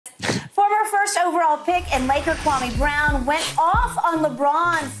first overall pick and Laker Kwame Brown went off on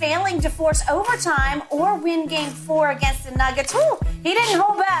LeBron, failing to force overtime or win Game 4 against the Nuggets. Woo, he didn't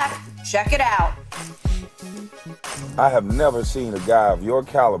hold back. Check it out. I have never seen a guy of your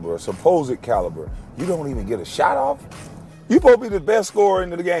caliber, supposed caliber, you don't even get a shot off? You supposed to be the best scorer in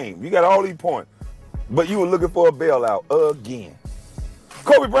the game. You got all these points. But you were looking for a bailout again.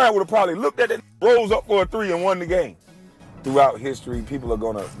 Kobe Bryant would have probably looked at it, rose up for a three and won the game. Throughout history, people are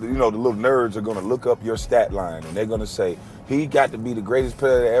going to, the little nerds are going to look up your stat line and they're going to say, he got to be the greatest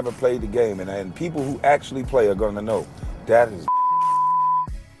player that ever played the game. And people who actually play are going to know that is.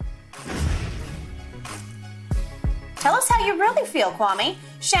 Tell us how you really feel, Kwame.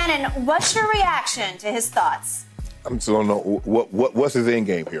 Shannon, what's your reaction to his thoughts? I still don't know what's his end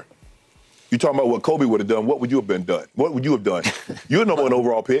game here. You talking about what Kobe would have done? What would you have been done? What would you have done? You're the #1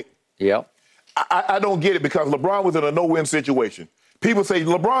 overall pick. Yeah. I don't get it because LeBron was in a no-win situation. People say,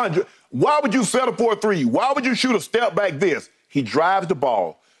 LeBron, why would you settle for a three? Why would you shoot a step back this? He drives the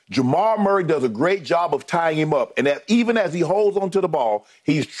ball. Jamal Murray does a great job of tying him up. And even as he holds onto the ball,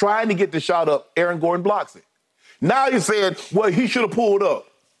 he's trying to get the shot up. Aaron Gordon blocks it. Now you're saying, well, he should have pulled up.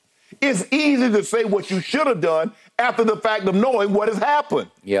 It's easy to say what you should have done after the fact of knowing what has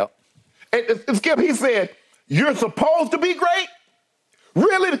happened. Yep. And Skip, he said, you're supposed to be great?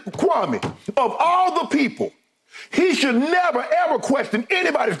 Really, Kwame, of all the people, he should never, ever question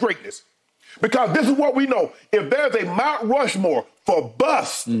anybody's greatness. Because this is what we know. If there's a Mount Rushmore for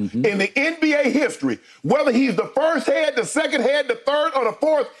busts in the NBA history, whether he's the first head, the second head, the third, or the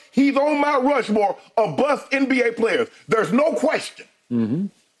fourth, he's on Mount Rushmore of bust NBA players. There's no question. And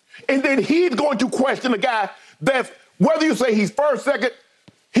then he's going to question a guy that's, whether you say he's first, second,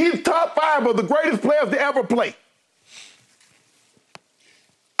 he's top 5 of the greatest players to ever play.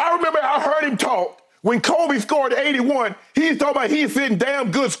 I remember I heard him talk when Kobe scored 81. He's talking about he's hitting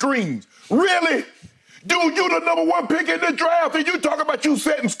damn good screens. Really? Dude, you the #1 pick in the draft, and you talk about you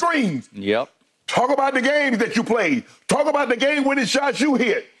setting screens. Yep. Talk about the games that you played. Talk about the game-winning shots you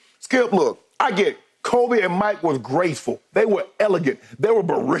hit. Skip, look, I get it. Kobe and Mike was graceful. They were elegant. They were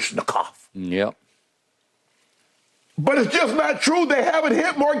Baryshnikov. Yep. But it's just not true. They haven't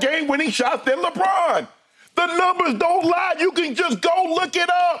hit more game-winning shots than LeBron. The numbers don't lie. You can just go look it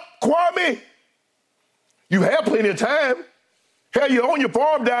up, Kwame. You have plenty of time. Hell, you own your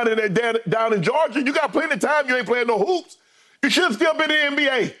farm down in Georgia. You got plenty of time. You ain't playing no hoops. You should have still been in the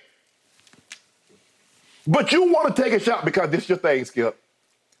NBA. But you want to take a shot because this is your thing, Skip.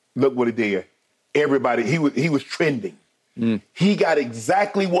 Look what he did. Everybody, he was trending. He got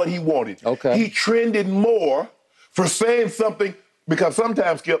exactly what he wanted. Okay. He trended more for saying something because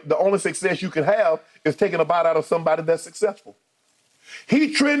sometimes, Skip, the only success you can have is taking a bite out of somebody that's successful.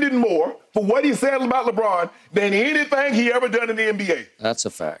 He trended more for what he said about LeBron than anything he ever done in the NBA. That's a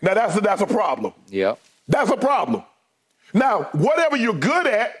fact. Now, that's a problem. Yep. That's a problem. Now, whatever you're good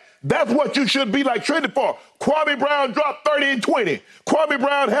at, that's what you should be like trending for. Kwame Brown dropped 30 and 20. Kwame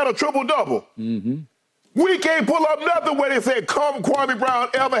Brown had a triple-double. We can't pull up nothing where they said Kwame Brown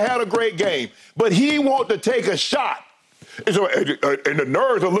ever had a great game. But he want to take a shot. And the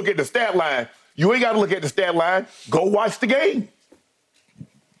nerds will look at the stat line. You ain't got to look at the stat line. Go watch the game.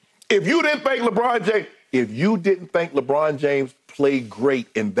 If you didn't think LeBron James played great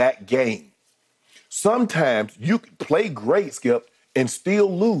in that game, sometimes you can play great, Skip, and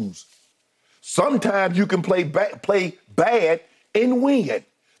still lose. Sometimes you can play bad and win.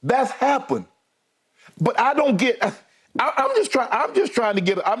 That's happened. But I don't get. I'm just trying to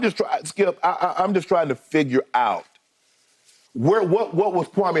figure out what was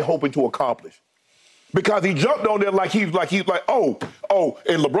Kwame hoping to accomplish. Because he jumped on there like he's like, oh,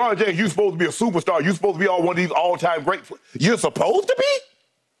 and LeBron James, you're supposed to be a superstar. You're supposed to be one of these all-time great. You're supposed to be?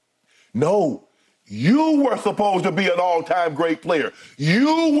 No. You were supposed to be an all-time great player.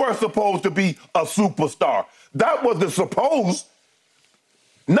 You were supposed to be a superstar. That was the supposed,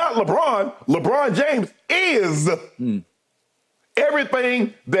 not LeBron. LeBron James is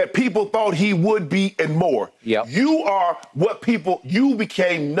everything that people thought he would be and more. Yep. You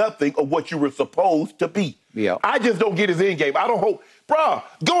became nothing of what you were supposed to be. Yep. I just don't get his end game. I don't hope. Bruh,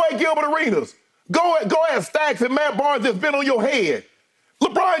 go at Gilbert Arenas. Go at Stacks and Matt Barnes that's been on your head.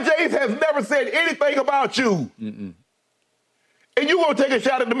 LeBron James has never said anything about you. And you going to take a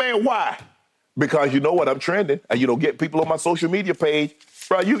shot at the man. Why? Because you know what? I'm trending. And you don't get people on my social media page.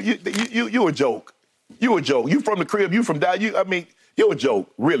 Bro, you a joke. You a joke. You from the crib. You from down. You're a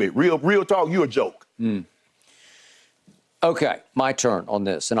joke. Really. Real talk. You a joke. Okay, my turn on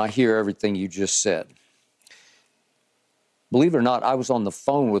this. And I hear everything you just said. Believe it or not, I was on the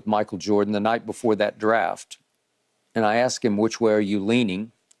phone with Michael Jordan the night before that draft. And I asked him, which way are you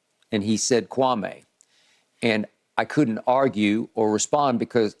leaning? and he said Kwame. And I couldn't argue or respond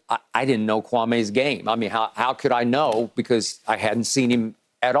because I didn't know Kwame's game. I mean, how could I know? Because I hadn't seen him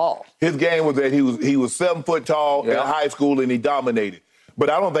at all. His game was that he was 7 foot tall in high school and he dominated. But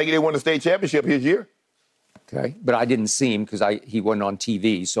I don't think they won the state championship his year. Okay, but I didn't see him because he wasn't on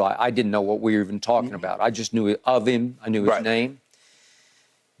TV, so I didn't know what we were even talking about. I just knew of him. I knew his name.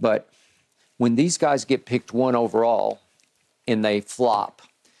 But when these guys get picked 1 overall and they flop,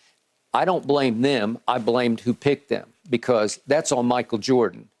 I don't blame them. I blamed who picked them because that's on Michael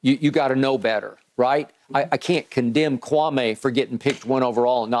Jordan. You got to know better, right? I can't condemn Kwame for getting picked 1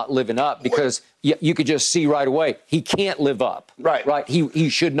 overall and not living up because you could just see right away he can't live up. Right. He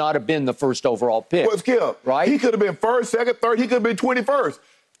should not have been the 1st overall pick. Well, Skip, right? He could have been 1st, 2nd, 3rd. He could have been 21st.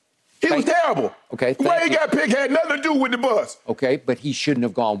 He was terrible. Okay. The way he got picked had nothing to do with the bus. Okay, but he shouldn't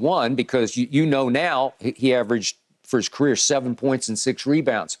have gone 1 because you know now he averaged for his career 7 points and 6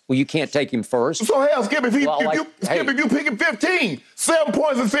 rebounds. Well, you can't take him 1st. So hell, Skip, if you pick him 15, 7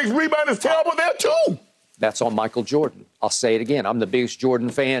 points and 6 rebounds is terrible there too. That's on Michael Jordan. I'll say it again. I'm the biggest Jordan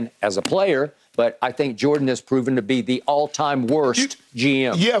fan as a player, but I think Jordan has proven to be the all-time worst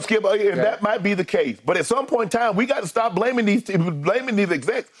GM. Yeah, Skip, and that might be the case. But at some point in time, we got to stop blaming these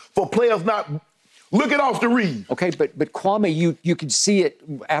execs for players not looking off the read. Okay, but Kwame, you could see it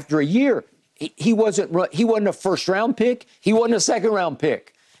after a year. He wasn't a 1st-round pick. He wasn't a 2nd-round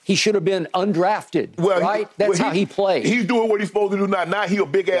pick. He should have been undrafted, right? That's how he played. He's doing what he's supposed to do now. Now he's a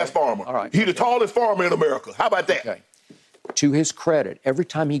big-ass farmer. All right. He's the tallest farmer in America. How about that? Okay. To his credit, every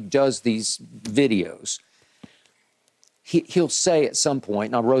time he does these videos, he'll say at some point,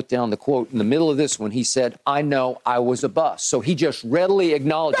 and I wrote down the quote in the middle of this one, he said, I know I was a bust. So he just readily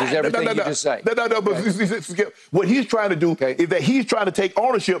acknowledges everything you just say. But what he's trying to do is that he's trying to take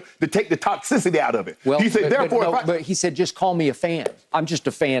ownership to take the toxicity out of it. Well, he said, but he said, just call me a fan. I'm just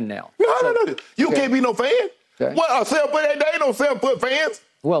a fan now. No. You can't be no fan. Okay. What, there ain't no 7-foot fans?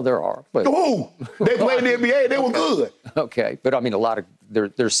 Well, there are. But who? They played in the NBA. They were good. Okay, but I mean, a lot of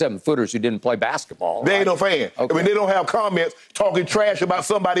there's 7-footers who didn't play basketball. They ain't no fan. Okay. I mean, they don't have comments talking trash about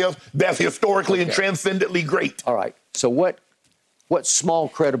somebody else that's historically and transcendently great. All right. So what small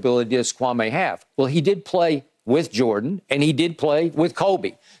credibility does Kwame have? Well, he did play with Jordan, and he did play with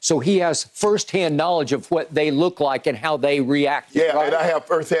Kobe. So he has firsthand knowledge of what they look like and how they react. Yeah, right? And I have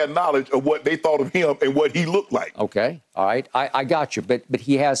firsthand knowledge of what they thought of him and what he looked like. Okay, all right, I got you. But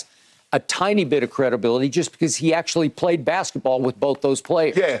he has a tiny bit of credibility just because he actually played basketball with both those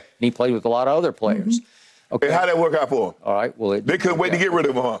players. Yeah. And he played with a lot of other players. Okay. And how'd that work out for him? All right, well, they couldn't wait to get rid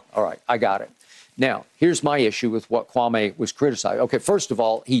of him, huh? All right, I got it. Now, here's my issue with what Kwame was criticized. Okay, first of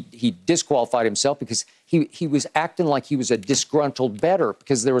all, he disqualified himself because he was acting like he was a disgruntled bettor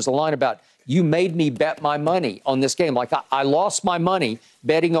because there was a line about, you made me bet my money on this game. Like, I lost my money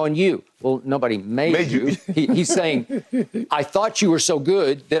betting on you. Well, nobody made you. He's saying, I thought you were so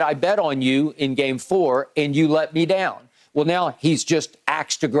good that I bet on you in Game 4 and you let me down. Well, now he's just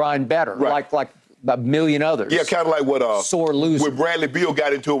axe to grind better, like a million others. Yeah, kind of like what sore loser. When Bradley Beal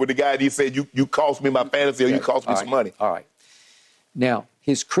got into it with the guy and he said, you cost me my fantasy or you cost me some money. All right. Now,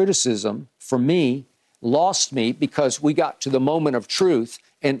 his criticism, for me, lost me because we got to the moment of truth,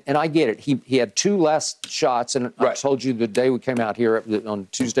 and I get it. He had 2 last shots, and I told you the day we came out here on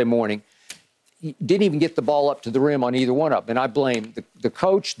Tuesday morning, he didn't even get the ball up to the rim on either one of them. And I blame the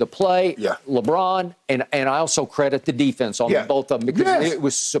coach, the play, LeBron, and I also credit the defense on both of them because it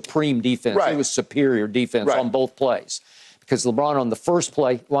was supreme defense. It was superior defense on both plays. Because LeBron on the first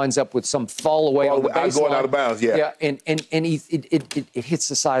play winds up with some fall away on the baseline. Going out of bounds, and it hits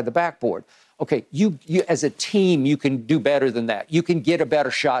the side of the backboard. Okay, you as a team, you can do better than that. You can get a better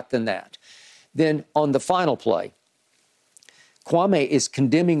shot than that. Then on the final play, Kwame is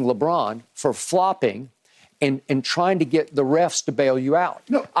condemning LeBron for flopping and trying to get the refs to bail you out.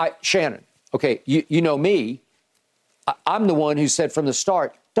 No. Shannon, okay, you know me. I'm the one who said from the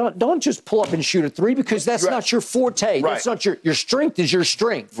start, don't just pull up and shoot a 3 because that's not your forte. That's not your strength is your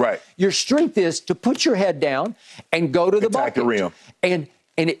strength. Right. Your strength is to put your head down and go to the bucket. The rim.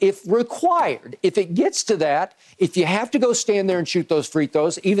 And if required, if it gets to that, if you have to go stand there and shoot those free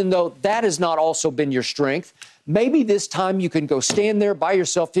throws, even though that has not also been your strength, maybe this time you can go stand there by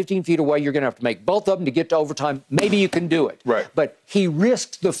yourself 15 feet away. You're going to have to make both of them to get to overtime. Maybe you can do it. Right. But he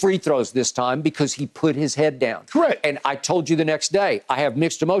risked the free throws this time because he put his head down. Correct. And I told you the next day, I have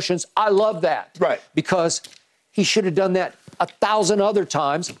mixed emotions. I love that. Right. Because he should have done that 1,000 other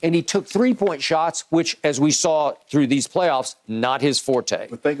times, and he took 3-point shots, which, as we saw through these playoffs, not his forte.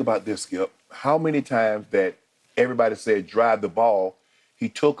 But think about this, Skip. How many times that everybody said drive the ball, he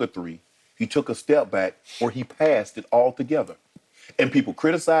took a 3, he took a step back, or he passed it all together. And people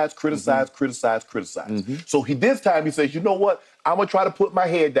criticize. So this time he says, you know what? I'm going to try to put my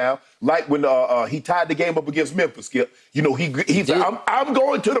head down. Like when he tied the game up against Memphis, Skip. You know, he said, I'm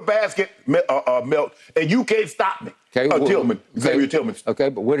going to the basket, Melt, and you can't stop me. Okay, Xavier Tillman. Okay,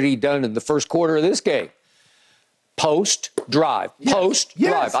 but what had he done in the first quarter of this game? Post, drive, post,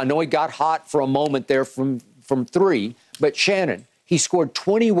 drive. I know he got hot for a moment there from three, but Shannon, he scored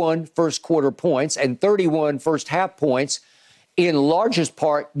 21 first quarter points and 31 first half points, in largest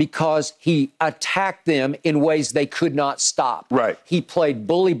part because he attacked them in ways they could not stop. Right. He played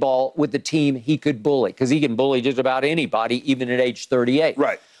bully ball with the team he could bully, because he can bully just about anybody, even at age 38.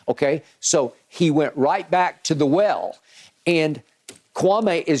 Right. Okay, so he went right back to the well, and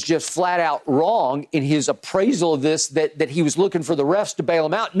Kwame is just flat out wrong in his appraisal of this, that he was looking for the refs to bail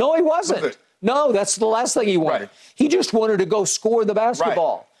him out. No, he wasn't. No, that's the last thing he wanted. Right. He just wanted to go score the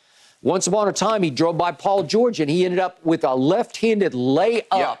basketball. Right. Once upon a time, he drove by Paul George, and he ended up with a left-handed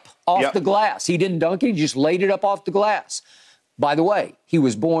layup off the glass. He didn't dunk it. He just laid it up off the glass. By the way, he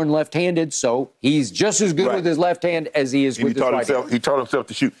was born left-handed, so he's just as good with his left hand as he is with his right hand. He taught himself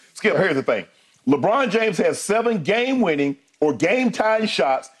to shoot. Skip, here's the thing. LeBron James has 7 game-winning or game-tying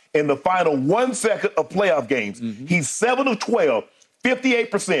shots in the final 1 second of playoff games. He's 7 of 12,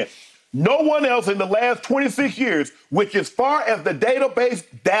 58%. No one else in the last 26 years, which as far as the database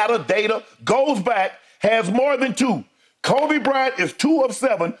data goes back, has more than 2. Kobe Bryant is 2 of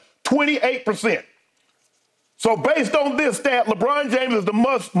 7, 28%. So based on this stat, LeBron James is the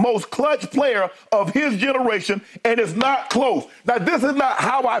most clutch player of his generation, and it's not close. Now, this is not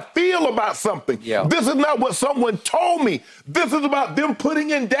how I feel about something. This is not what someone told me. This is about them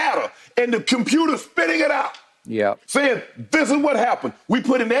putting in data and the computer spitting it out. Saying, this is what happened. We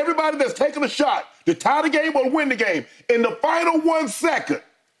put in everybody that's taking a shot to tie the game or win the game. In the final 1 second,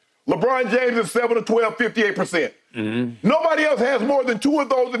 LeBron James is 7 of 12, 58%. Nobody else has more than 2 of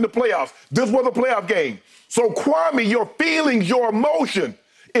those in the playoffs. This was a playoff game. So, Kwame, your feelings, your emotion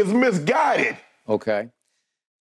is misguided. Okay.